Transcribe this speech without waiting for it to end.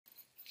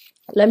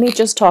Let me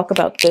just talk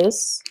about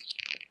this.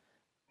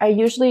 I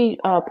usually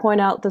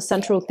point out the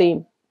central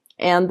theme.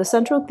 And the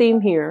central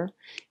theme here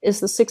is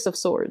the Six of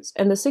Swords.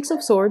 And the Six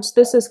of Swords,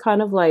 this is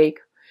kind of like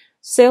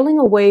sailing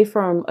away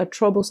from a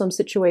troublesome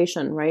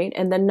situation, right?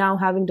 And then now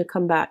having to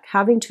come back,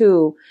 having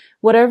to,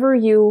 whatever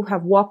you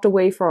have walked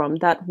away from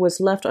that was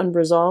left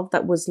unresolved,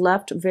 that was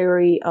left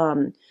very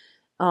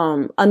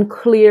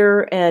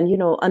unclear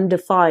and,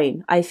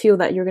 undefined. I feel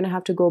that you're going to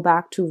have to go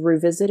back to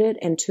revisit it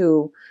and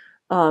to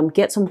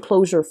get some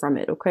closure from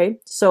it. Okay.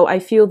 So I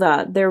feel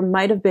that there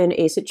might have been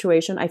a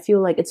situation. I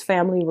feel like it's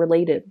family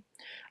related,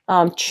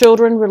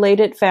 children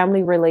related,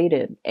 family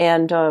related,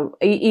 and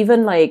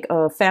even like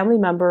a family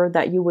member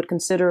that you would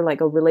consider like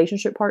a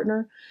relationship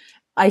partner.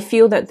 I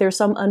feel that there's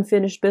some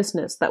unfinished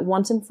business that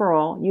once and for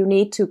all, you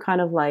need to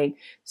kind of like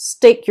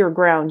stake your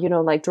ground,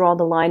 like draw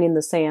the line in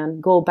the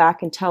sand, go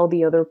back and tell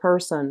the other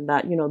person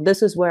that,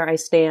 this is where I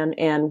stand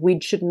and we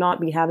should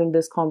not be having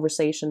this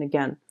conversation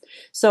again.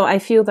 So I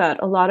feel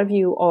that a lot of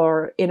you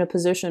are in a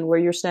position where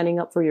you're standing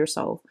up for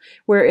yourself,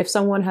 where if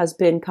someone has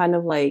been kind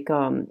of like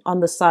on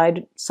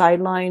the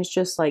sidelines,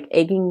 just like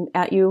egging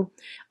at you,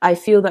 I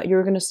feel that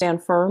you're going to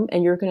stand firm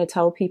and you're going to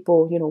tell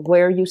people,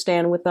 where you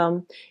stand with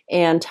them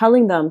and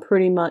telling them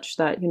pretty much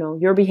that,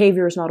 your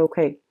behavior is not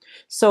okay.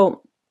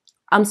 So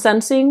I'm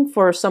sensing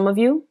for some of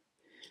you,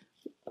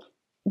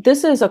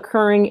 this is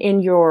occurring in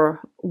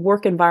your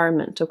work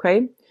environment,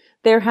 okay?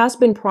 There has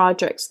been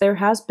projects, there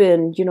has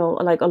been,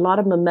 like a lot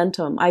of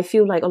momentum. I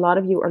feel like a lot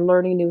of you are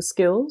learning new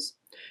skills,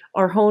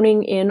 are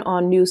honing in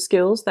on new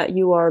skills that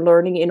you are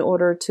learning in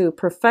order to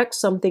perfect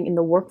something in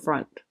the work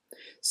front.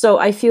 So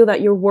I feel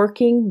that you're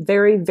working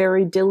very,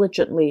 very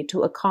diligently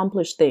to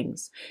accomplish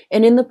things.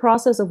 And in the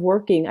process of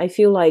working, I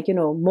feel like,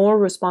 more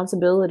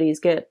responsibilities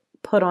get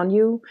put on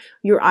you.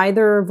 You're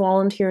either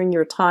volunteering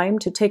your time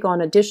to take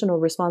on additional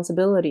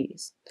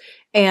responsibilities.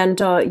 And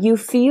you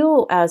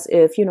feel as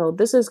if,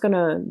 this is going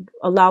to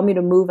allow me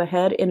to move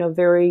ahead in a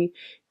very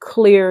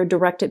clear,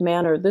 directed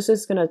manner. This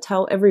is going to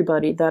tell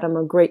everybody that I'm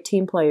a great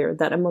team player,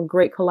 that I'm a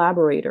great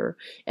collaborator.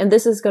 And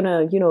this is going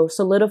to,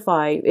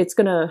 solidify. It's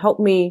going to help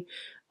me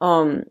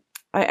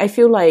I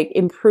feel like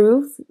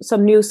improve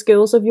some new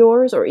skills of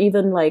yours, or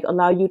even like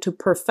allow you to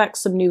perfect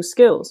some new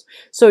skills.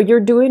 So you're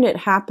doing it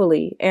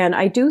happily. And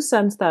I do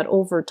sense that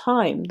over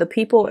time, the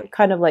people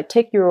kind of like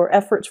take your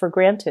efforts for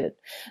granted.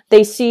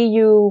 They see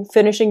you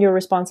finishing your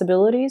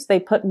responsibilities. They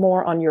put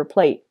more on your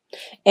plate,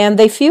 and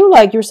they feel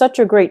like you're such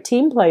a great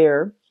team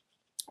player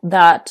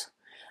that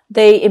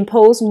they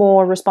impose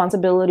more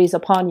responsibilities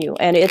upon you.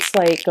 And it's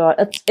like,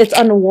 it's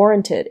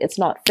unwarranted. It's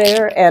not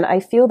fair. And I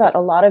feel that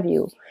a lot of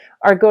you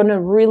are going to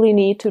really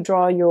need to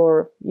draw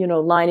your,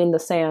 line in the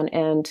sand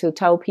and to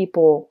tell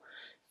people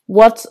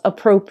what's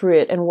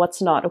appropriate and what's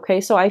not.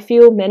 Okay. So I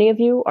feel many of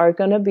you are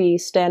going to be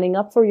standing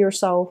up for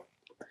yourself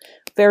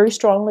very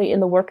strongly in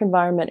the work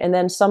environment. And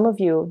then some of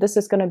you, this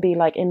is going to be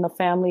like in the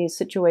family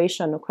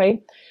situation.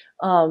 Okay.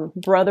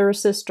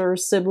 Brothers,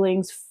 sisters,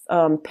 siblings,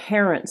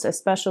 parents,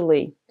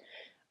 especially,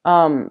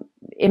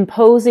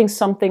 imposing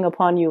something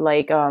upon you.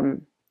 Like,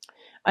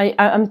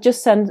 I'm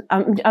just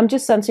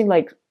sensing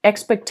like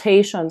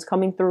expectations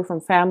coming through from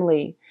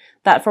family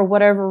that for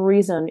whatever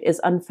reason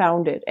is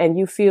unfounded. And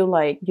you feel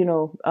like,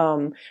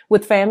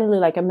 with family,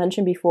 like I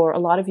mentioned before, a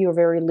lot of you are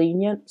very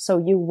lenient. So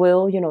you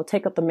will,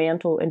 take up the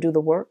mantle and do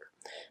the work.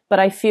 But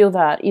I feel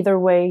that either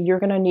way, you're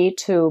going to need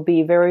to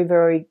be very,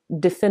 very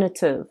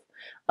definitive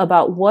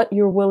about what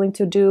you're willing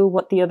to do,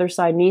 what the other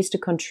side needs to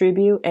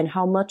contribute, and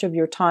how much of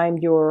your time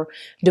you're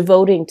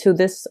devoting to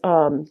this,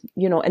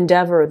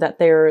 endeavor that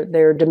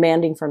they're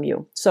demanding from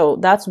you. So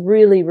that's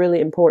really, really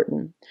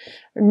important.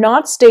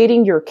 Not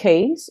stating your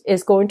case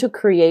is going to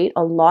create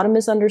a lot of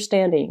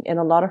misunderstanding and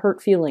a lot of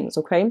hurt feelings.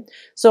 Okay.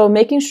 So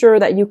making sure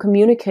that you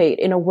communicate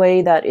in a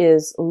way that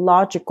is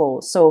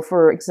logical. So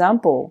for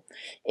example,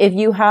 if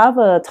you have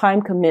a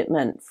time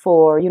commitment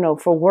for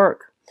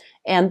work,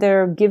 and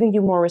they're giving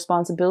you more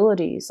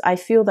responsibilities, I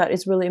feel that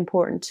it's really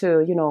important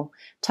to,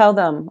 tell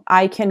them,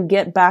 I can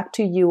get back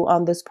to you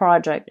on this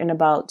project in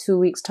about 2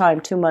 weeks time,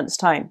 2 months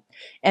time,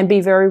 and be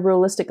very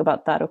realistic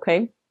about that.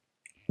 Okay.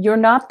 You're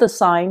not the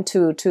sign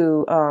to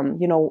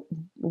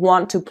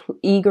want to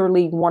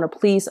eagerly want to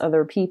please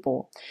other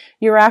people.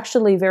 You're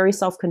actually very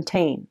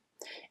self-contained.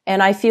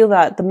 And I feel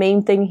that the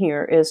main thing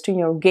here is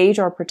to, gauge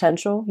our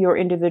potential, your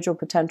individual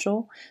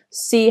potential,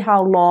 see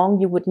how long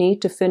you would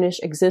need to finish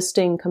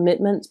existing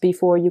commitments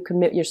before you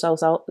commit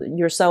yourselves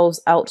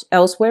out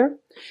elsewhere.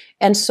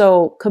 And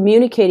so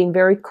communicating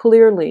very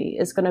clearly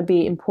is going to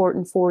be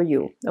important for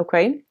you.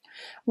 Okay.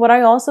 What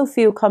I also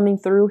feel coming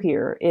through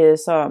here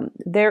is,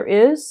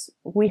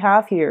 we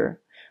have here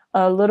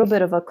a little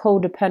bit of a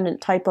codependent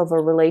type of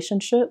a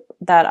relationship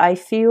that I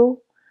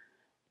feel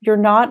you're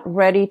not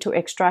ready to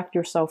extract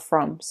yourself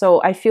from.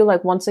 So I feel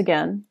like, once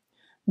again,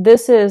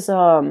 this is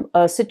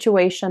a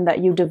situation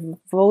that you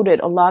devoted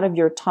a lot of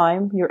your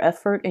time, your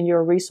effort, and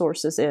your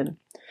resources in.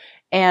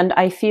 And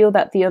I feel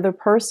that the other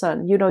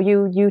person,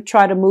 you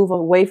try to move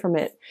away from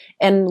it.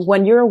 And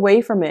when you're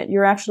away from it,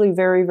 you're actually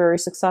very, very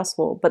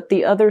successful. But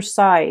the other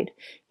side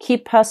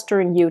keep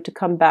pestering you to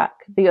come back.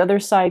 The other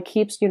side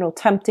keeps,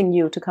 tempting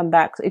you to come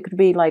back. It could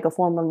be like a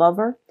former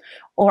lover,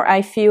 or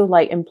I feel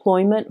like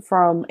employment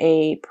from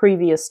a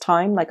previous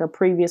time, like a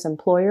previous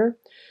employer,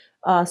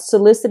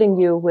 soliciting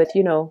you with,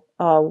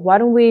 why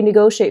don't we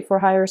negotiate for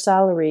a higher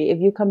salary? If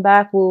you come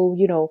back,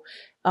 we'll,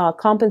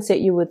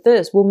 compensate you with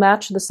this. We'll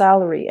match the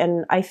salary.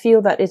 And I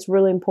feel that it's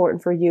really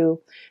important for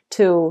you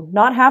to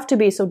not have to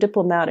be so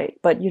diplomatic,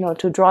 but,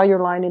 to draw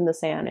your line in the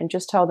sand and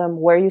just tell them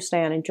where you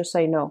stand and just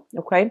say no.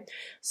 Okay.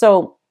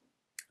 So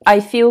I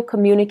feel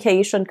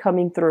communication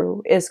coming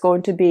through is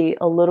going to be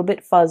a little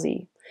bit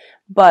fuzzy,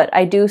 but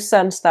I do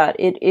sense that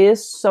it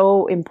is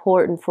so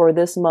important for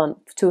this month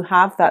to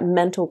have that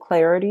mental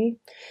clarity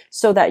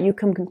so that you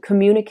can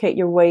communicate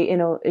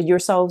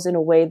yourselves in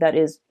a way that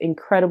is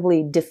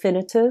incredibly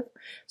definitive,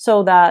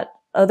 so that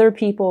other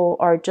people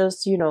are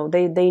just,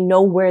 they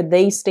know where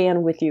they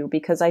stand with you,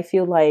 because I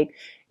feel like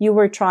you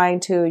were trying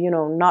to,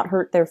 not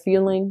hurt their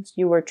feelings.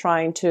 You were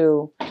trying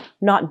to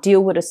not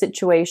deal with a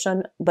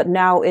situation, but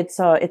now it's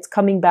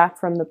coming back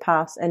from the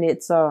past, and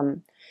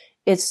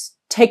it's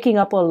taking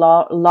up a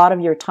lot of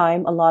your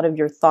time, a lot of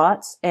your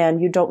thoughts,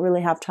 and you don't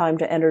really have time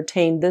to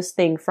entertain this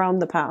thing from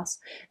the past.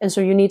 And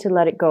so you need to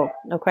let it go.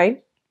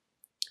 Okay.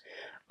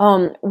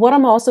 What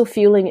I'm also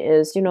feeling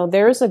is,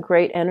 there's a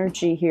great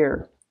energy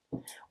here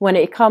when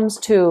it comes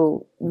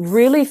to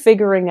really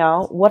figuring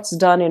out what's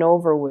done and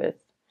over with.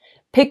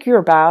 Pick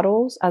your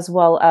battles, as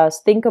well as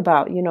think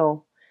about,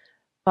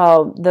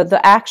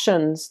 the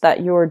actions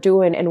that you're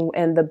doing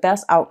and the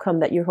best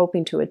outcome that you're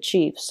hoping to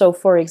achieve. So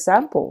for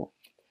example,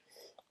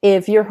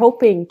 if you're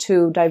hoping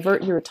to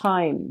divert your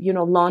time,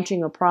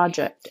 launching a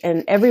project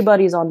and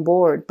everybody's on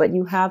board, but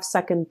you have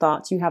second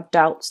thoughts, you have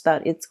doubts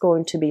that it's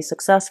going to be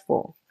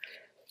successful,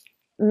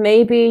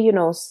 maybe,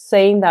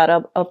 saying that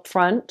up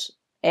front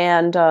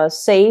and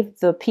save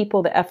the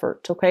people the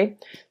effort. Okay.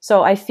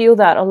 So I feel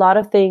that a lot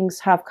of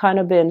things have kind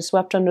of been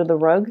swept under the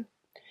rug,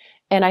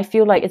 and I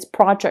feel like it's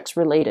projects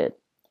related.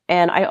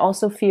 And I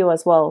also feel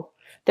as well,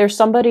 there's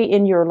somebody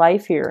in your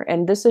life here,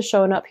 and this is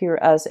showing up here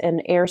as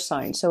an air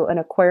sign. So an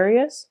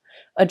Aquarius,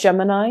 a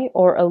Gemini,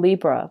 or a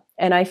Libra.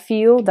 And I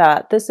feel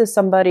that this is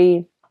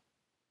somebody,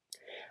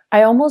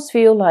 I almost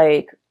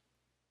like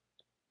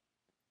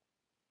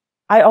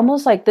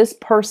this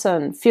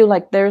person feel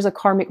like there's a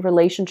karmic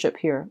relationship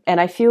here.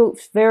 And I feel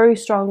very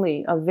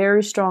strongly a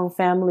very strong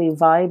family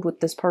vibe with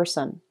this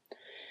person.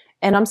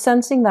 And I'm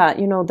sensing that,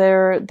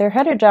 they're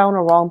headed down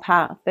a wrong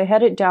path. They're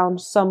headed down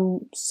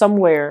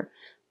somewhere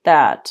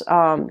that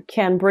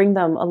can bring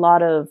them a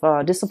lot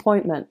of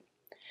disappointment.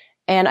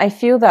 And I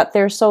feel that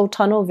they're so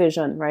tunnel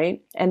vision,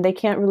 right? And they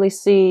can't really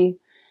see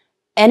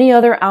any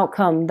other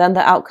outcome than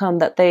the outcome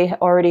that they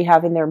already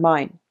have in their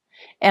mind.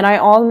 And I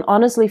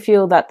honestly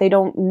feel that they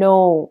don't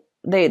know,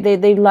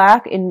 they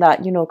lack in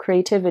that,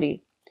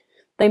 creativity.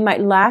 They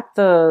might lack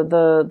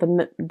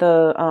the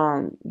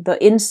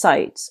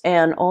insights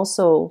and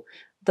also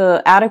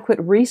the adequate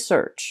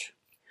research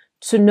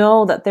to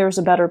know that there's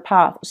a better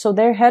path. So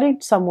they're heading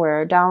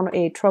somewhere down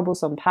a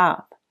troublesome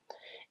path.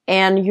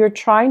 And you're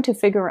trying to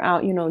figure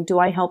out, do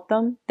I help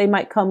them? They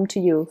might come to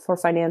you for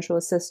financial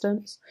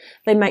assistance.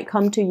 They might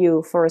come to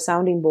you for a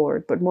sounding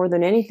board. But more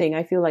than anything,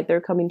 I feel like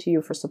they're coming to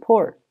you for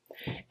support.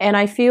 And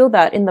I feel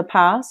that in the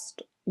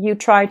past, you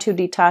try to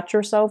detach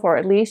yourself, or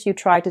at least you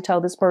try to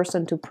tell this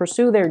person to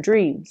pursue their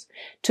dreams,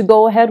 to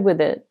go ahead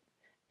with it,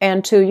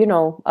 and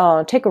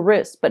to, take a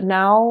risk. But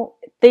now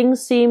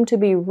things seem to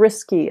be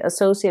risky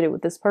associated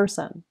with this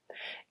person.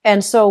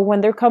 And so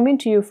when they're coming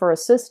to you for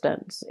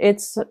assistance,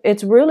 it's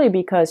really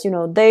because,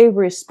 they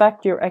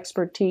respect your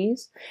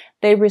expertise,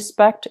 they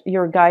respect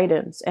your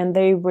guidance, and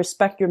they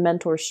respect your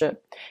mentorship.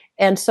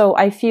 And so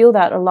I feel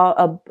that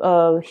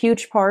a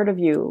huge part of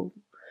you,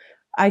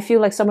 I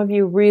feel like some of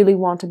you really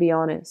want to be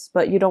honest,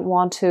 but you don't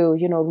want to,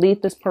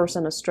 lead this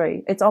person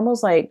astray. It's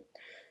almost like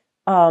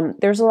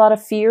there's a lot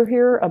of fear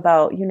here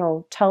about,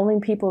 telling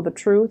people the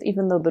truth,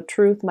 even though the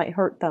truth might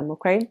hurt them.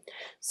 Okay.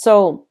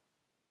 So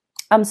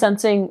I'm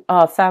sensing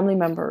family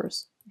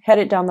members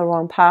headed down the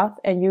wrong path,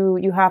 and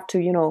you have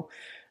to,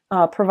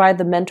 provide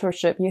the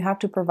mentorship. You have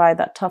to provide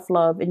that tough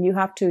love, and you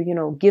have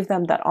to, give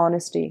them that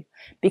honesty,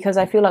 because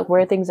I feel like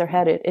where things are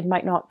headed, it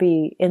might not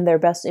be in their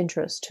best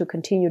interest to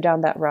continue down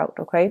that route.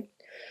 Okay.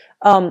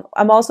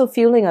 I'm also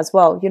feeling as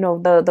well,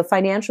 the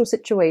financial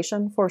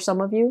situation for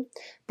some of you,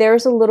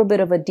 there's a little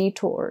bit of a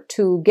detour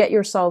to get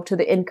yourself to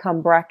the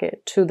income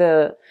bracket, to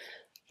the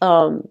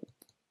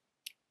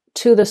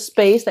to the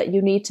space that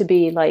you need to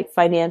be, like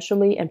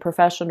financially and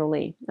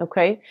professionally.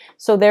 Okay.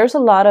 So there's a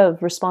lot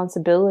of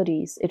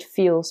responsibilities, it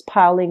feels,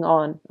 piling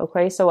on.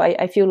 Okay. So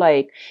I feel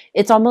like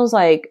it's almost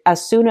like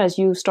as soon as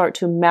you start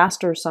to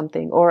master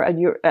something, or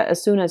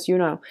as soon as,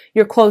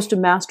 you're close to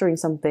mastering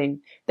something,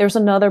 there's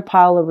another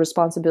pile of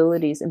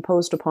responsibilities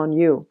imposed upon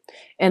you.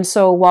 And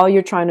so while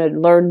you're trying to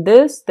learn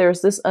this,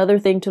 there's this other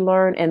thing to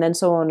learn, and then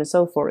so on and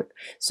so forth.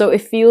 So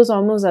it feels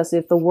almost as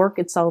if the work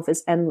itself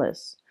is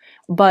endless.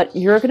 But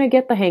you're going to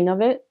get the hang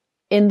of it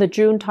in the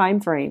June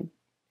timeframe.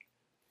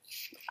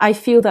 I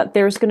feel that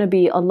there's going to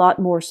be a lot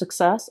more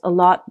success, a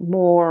lot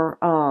more,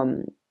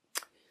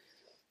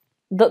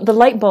 the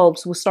light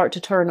bulbs will start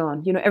to turn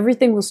on.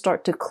 Everything will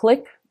start to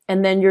click,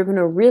 and then you're going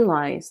to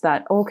realize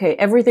that, okay,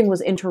 everything was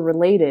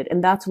interrelated,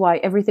 and that's why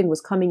everything was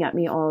coming at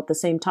me all at the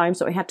same time.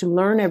 So I had to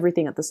learn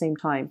everything at the same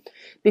time,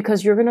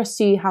 because you're going to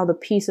see how the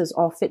pieces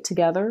all fit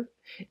together,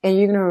 and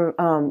you're going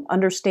to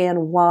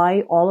understand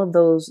why all of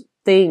those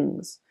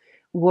things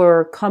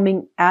were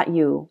coming at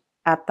you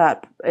at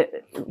that,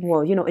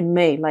 in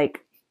May,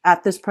 like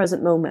at this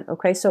present moment.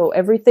 Okay. So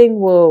everything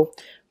will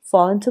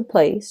fall into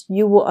place.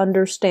 You will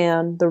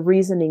understand the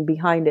reasoning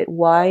behind it,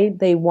 why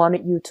they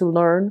wanted you to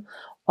learn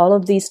all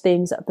of these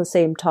things at the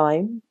same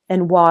time,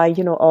 and why,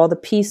 all the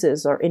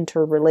pieces are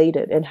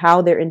interrelated and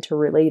how they're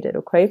interrelated.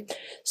 Okay.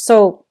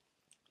 So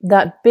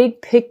that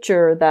big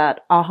picture,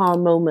 that aha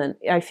moment,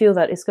 I feel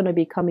that it's going to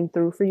be coming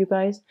through for you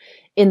guys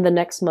in the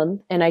next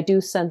month. And I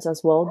do sense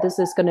as well, this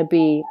is going to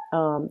be,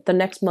 the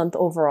next month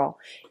overall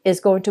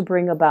is going to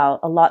bring about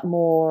a lot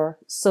more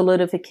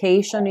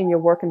solidification in your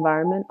work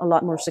environment, a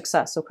lot more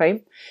success.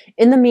 Okay.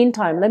 In the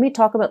meantime, let me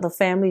talk about the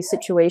family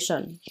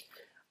situation.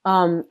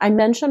 I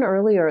mentioned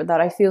earlier that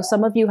I feel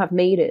some of you have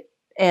made it.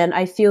 And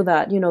I feel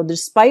that,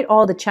 despite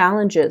all the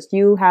challenges,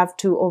 you have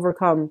to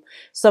overcome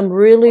some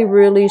really,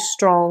 really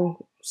strong,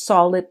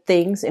 solid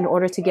things in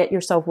order to get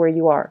yourself where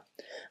you are.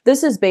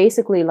 This is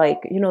basically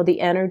like, the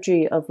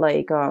energy of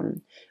like,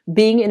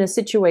 being in a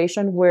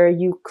situation where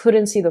you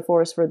couldn't see the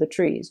forest for the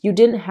trees. You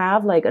didn't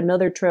have like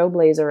another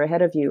trailblazer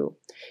ahead of you.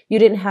 You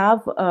didn't have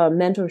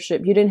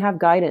mentorship. You didn't have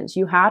guidance.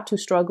 You had to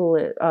struggle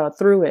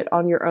through it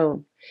on your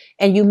own.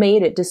 And you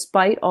made it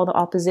despite all the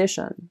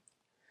opposition.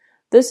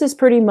 This is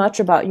pretty much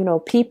about,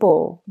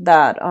 people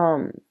that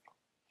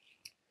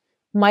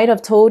might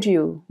have told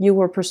you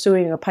were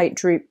pursuing a pipe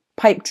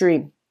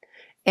dream.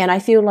 And I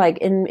feel like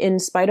in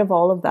spite of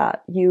all of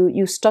that,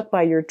 you stuck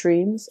by your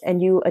dreams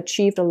and you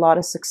achieved a lot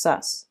of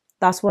success.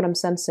 That's what I'm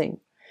sensing.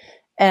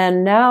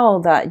 And now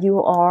that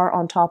you are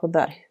on top of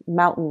that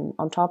mountain,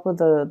 on top of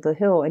the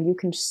hill, and you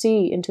can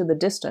see into the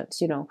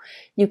distance,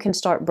 you can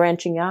start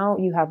branching out.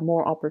 You have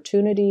more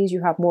opportunities.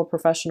 You have more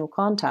professional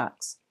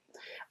contacts.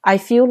 I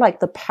feel like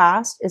the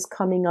past is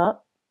coming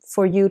up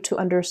for you to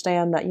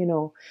understand that,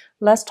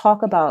 let's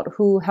talk about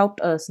who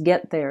helped us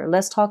get there.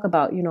 Let's talk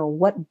about,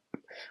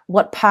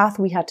 what path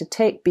we had to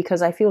take,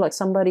 because I feel like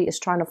somebody is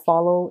trying to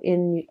follow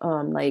in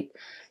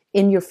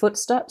your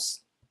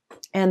footsteps,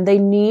 and they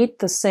need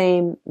the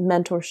same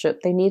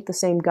mentorship. They need the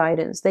same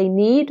guidance. They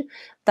need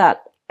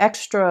that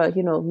extra,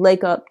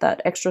 leg up,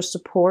 that extra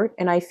support.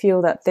 And I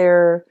feel that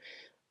they're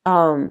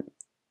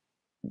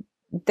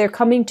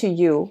coming to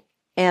you.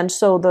 And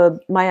so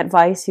my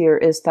advice here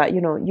is that,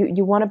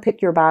 you want to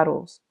pick your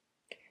battles.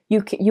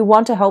 You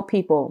want to help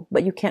people,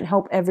 but you can't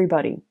help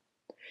everybody.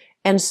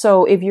 And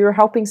so if you're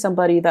helping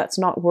somebody that's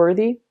not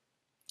worthy,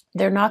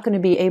 they're not going to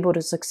be able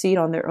to succeed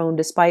on their own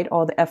despite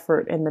all the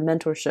effort and the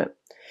mentorship.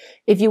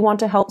 If you want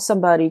to help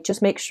somebody,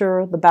 just make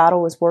sure the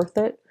battle is worth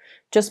it.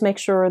 Just make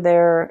sure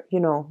they're,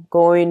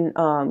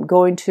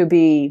 going to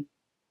be,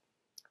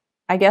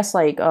 I guess,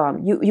 like,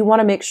 you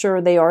want to make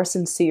sure they are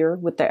sincere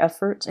with their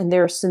efforts, and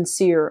they're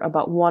sincere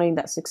about wanting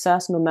that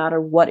success no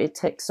matter what it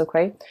takes.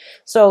 Okay.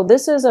 So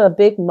this is a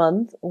big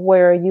month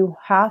where you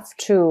have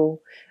to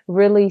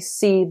really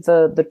see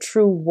the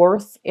true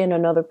worth in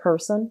another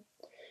person.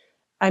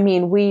 I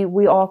mean,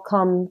 we all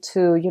come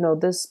to,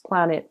 this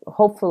planet,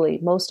 hopefully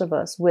most of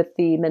us, with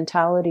the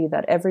mentality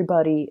that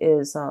everybody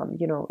is,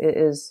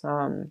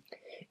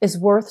 is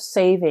worth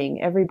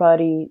saving.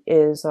 Everybody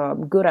is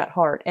good at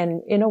heart.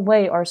 And in a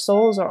way, our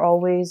souls are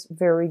always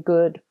very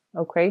good.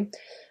 Okay.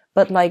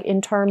 But like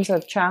in terms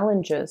of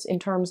challenges, in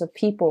terms of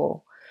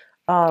people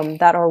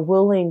that are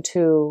willing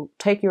to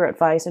take your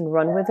advice and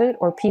run with it,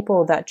 or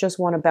people that just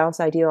want to bounce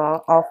idea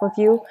off of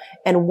you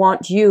and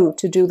want you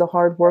to do the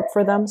hard work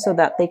for them so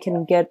that they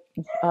can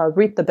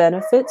reap the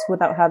benefits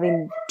without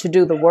having to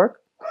do the work,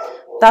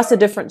 that's a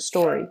different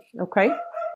story. Okay.